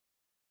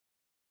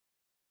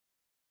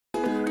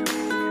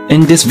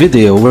In this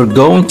video, we're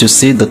going to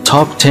see the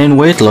top 10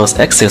 weight loss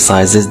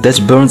exercises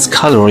that burns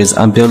calories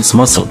and builds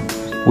muscle,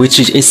 which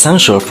is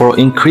essential for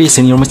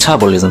increasing your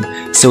metabolism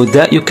so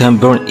that you can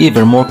burn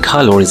even more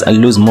calories and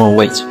lose more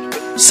weight.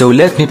 So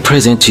let me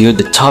present to you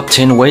the top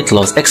 10 weight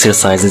loss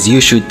exercises you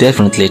should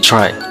definitely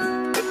try.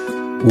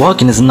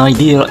 Walking is an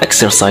ideal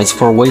exercise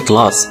for weight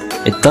loss.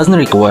 It doesn't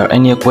require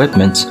any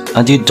equipment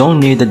and you don't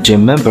need a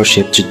gym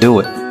membership to do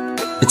it.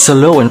 It's a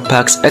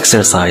low-impact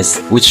exercise,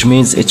 which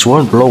means it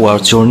won't blow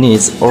out your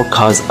knees or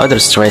cause other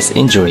stress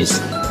injuries.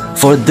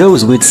 For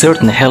those with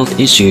certain health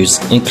issues,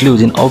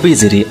 including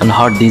obesity and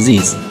heart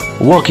disease,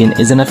 walking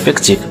is an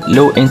effective,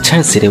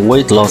 low-intensity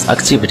weight loss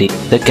activity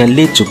that can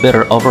lead to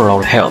better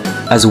overall health,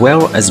 as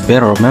well as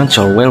better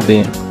mental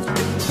well-being.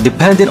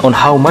 Depending on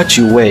how much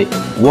you weigh,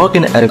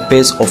 walking at a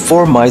pace of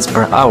 4 miles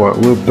per hour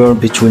will burn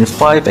between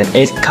 5 and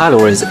 8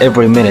 calories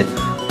every minute,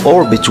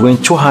 or between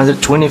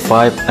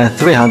 225 and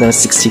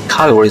 360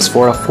 calories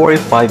for a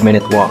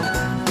 45-minute walk.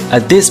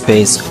 At this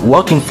pace,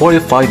 walking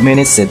 45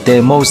 minutes a day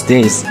most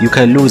days, you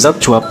can lose up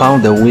to a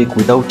pound a week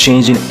without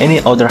changing any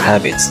other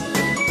habits.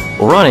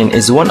 Running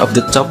is one of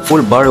the top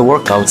full body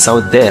workouts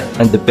out there,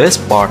 and the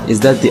best part is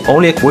that the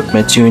only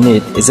equipment you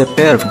need is a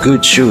pair of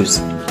good shoes.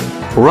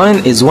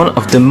 Running is one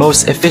of the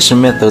most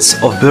efficient methods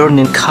of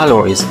burning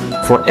calories.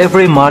 For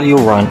every mile you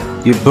run,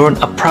 you burn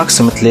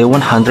approximately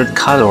 100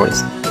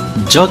 calories.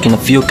 Jogging a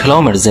few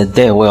kilometers a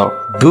day will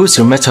boost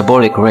your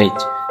metabolic rate,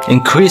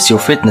 increase your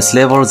fitness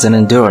levels and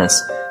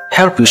endurance,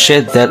 help you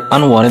shed that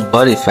unwanted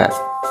body fat.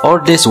 All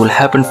this will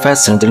happen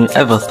faster than you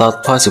ever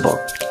thought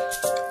possible.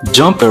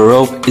 Jumping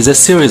rope is a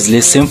seriously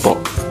simple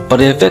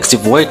but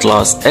effective weight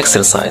loss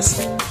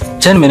exercise.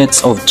 10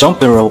 minutes of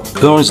jumping rope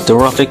burns the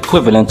rough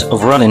equivalent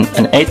of running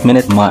an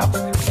 8-minute mile.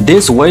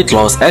 This weight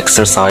loss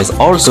exercise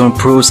also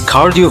improves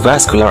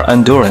cardiovascular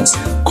endurance,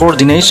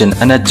 coordination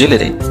and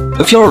agility.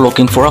 If you're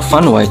looking for a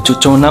fun way to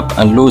tone up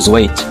and lose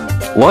weight,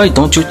 why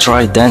don't you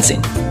try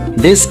dancing?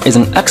 This is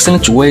an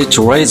excellent way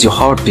to raise your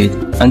heartbeat,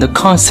 and the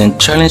constant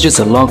challenges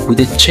along with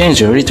the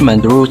change in rhythm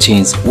and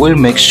routines will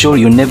make sure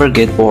you never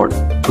get bored.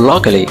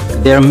 Luckily,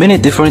 there are many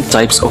different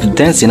types of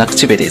dancing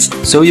activities,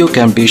 so you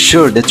can be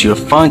sure that you'll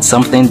find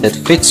something that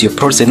fits your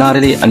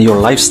personality and your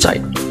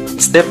lifestyle.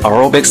 Step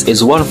aerobics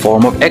is one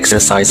form of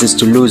exercises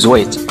to lose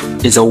weight.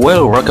 It's a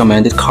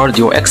well-recommended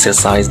cardio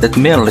exercise that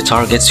mainly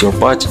targets your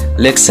butt,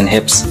 legs and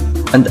hips,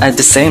 and at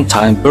the same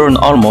time burn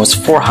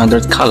almost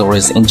 400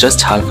 calories in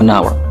just half an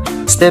hour.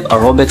 Step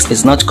aerobics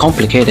is not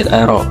complicated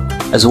at all,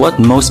 as what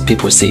most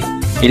people see.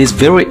 It is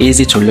very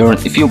easy to learn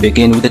if you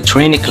begin with a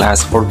training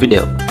class or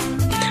video.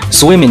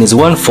 Swimming is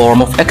one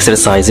form of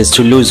exercises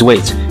to lose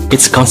weight.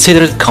 It's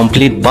considered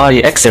complete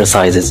body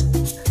exercises.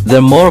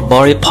 The more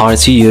body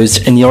parts you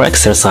use in your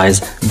exercise,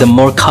 the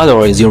more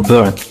calories you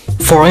burn.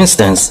 For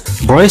instance,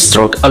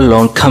 breaststroke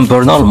alone can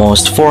burn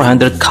almost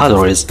 400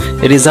 calories.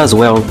 It is as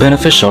well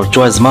beneficial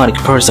to asthmatic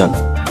person.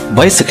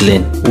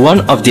 Bicycling,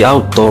 one of the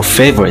outdoor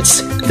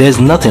favorites. There's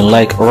nothing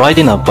like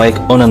riding a bike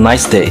on a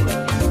nice day.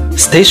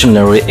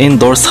 Stationary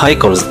indoor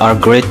cycles are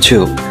great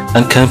too,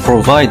 and can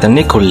provide an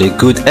equally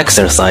good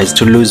exercise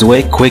to lose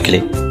weight quickly.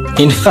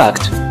 In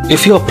fact,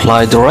 if you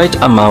apply the right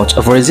amount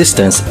of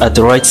resistance at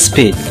the right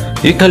speed,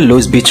 you can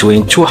lose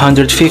between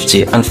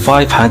 250 and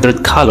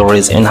 500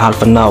 calories in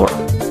half an hour.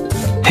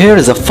 Here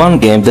is a fun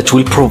game that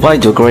will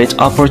provide you a great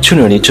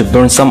opportunity to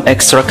burn some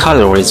extra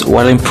calories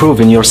while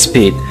improving your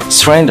speed,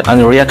 strength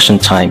and reaction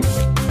time.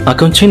 A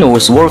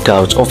continuous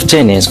workout of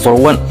tennis for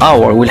 1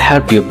 hour will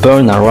help you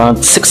burn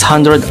around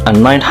 600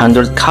 and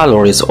 900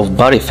 calories of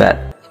body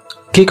fat.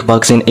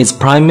 Kickboxing is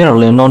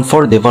primarily known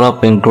for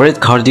developing great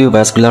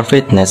cardiovascular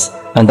fitness,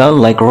 and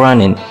unlike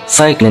running,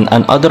 cycling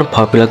and other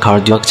popular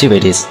cardio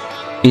activities,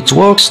 it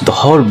works the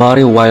whole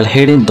body while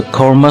hitting the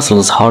core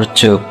muscles hard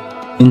too.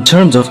 In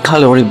terms of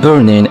calorie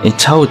burning,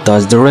 it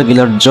outdoes the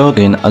regular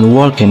jogging and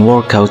walking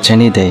workout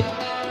any day,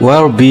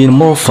 while being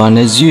more fun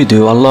as you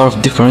do a lot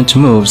of different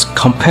moves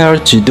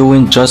compared to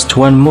doing just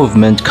one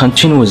movement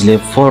continuously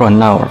for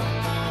an hour.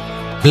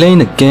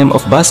 Playing a game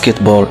of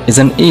basketball is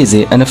an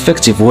easy and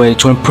effective way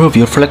to improve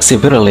your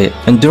flexibility,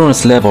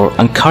 endurance level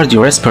and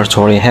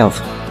cardiorespiratory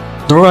health.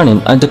 The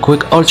running and the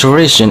quick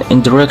alteration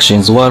in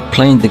directions while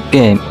playing the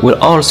game will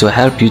also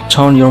help you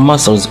tone your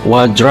muscles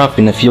while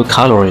dropping a few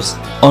calories.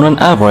 On an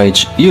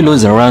average, you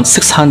lose around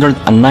 600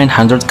 and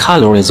 900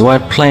 calories while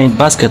playing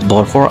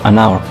basketball for an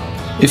hour.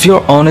 If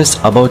you're honest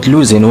about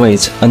losing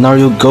weight and are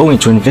you going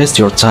to invest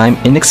your time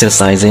in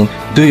exercising,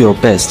 do your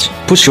best.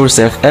 Push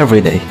yourself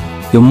every day.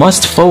 You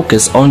must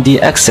focus on the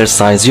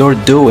exercise you're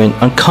doing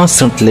and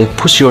constantly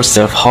push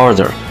yourself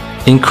harder,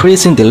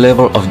 increasing the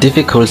level of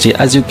difficulty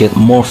as you get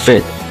more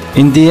fit.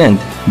 In the end,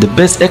 the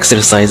best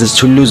exercises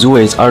to lose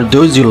weight are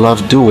those you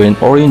love doing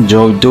or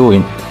enjoy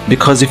doing,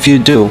 because if you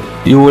do,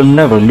 you will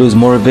never lose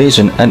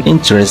motivation and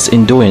interest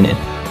in doing it.